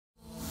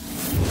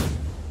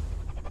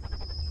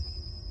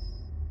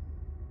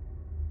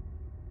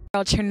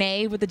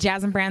Trinae with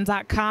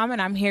thejazandbrands.com,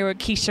 and I'm here with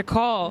Keyshia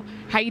Cole.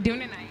 How you doing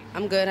tonight?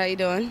 I'm good. How you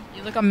doing?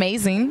 You look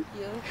amazing.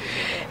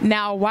 You?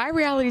 Now, why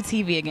reality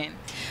TV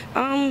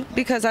again?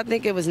 Because I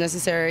think it was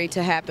necessary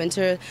to happen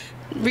to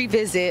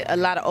revisit a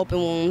lot of open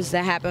wounds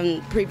that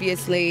happened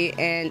previously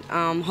and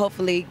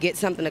hopefully get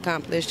something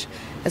accomplished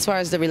as far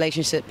as the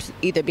relationships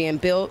either being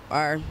built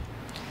or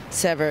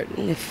severed,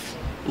 if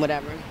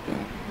whatever.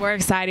 We're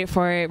excited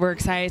for it. We're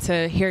excited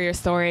to hear your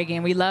story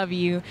again. We love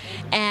you.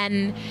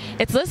 And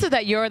it's listed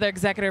that you're the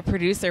executive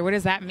producer. What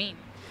does that mean?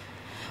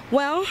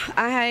 Well,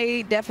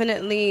 I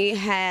definitely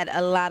had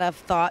a lot of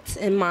thoughts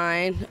in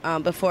mind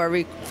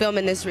before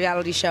filming this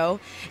reality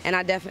show, and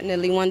I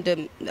definitely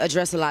wanted to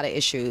address a lot of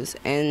issues,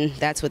 and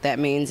that's what that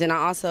means. And I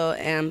also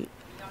am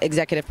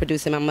executive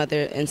producing my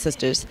mother and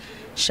sister's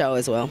show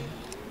as well.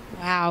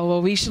 Wow,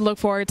 well, we should look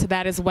forward to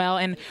that as well.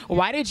 And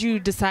why did you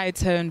decide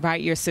to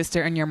invite your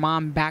sister and your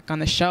mom back on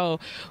the show,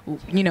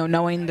 you know,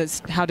 knowing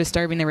this, how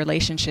disturbing the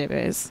relationship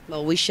is?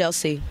 Well, we shall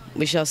see.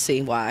 We shall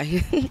see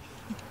why.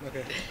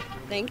 Okay.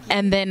 Thank you.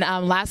 And then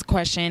last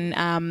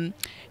question,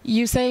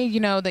 you say, you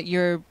know, that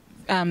you're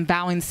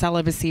vowing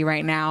celibacy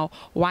right now.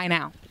 Why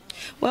now?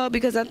 Well,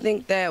 because I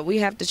think that we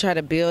have to try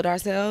to build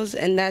ourselves,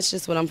 and that's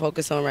just what I'm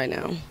focused on right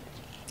now.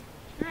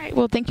 All right,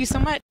 well, thank you so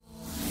much.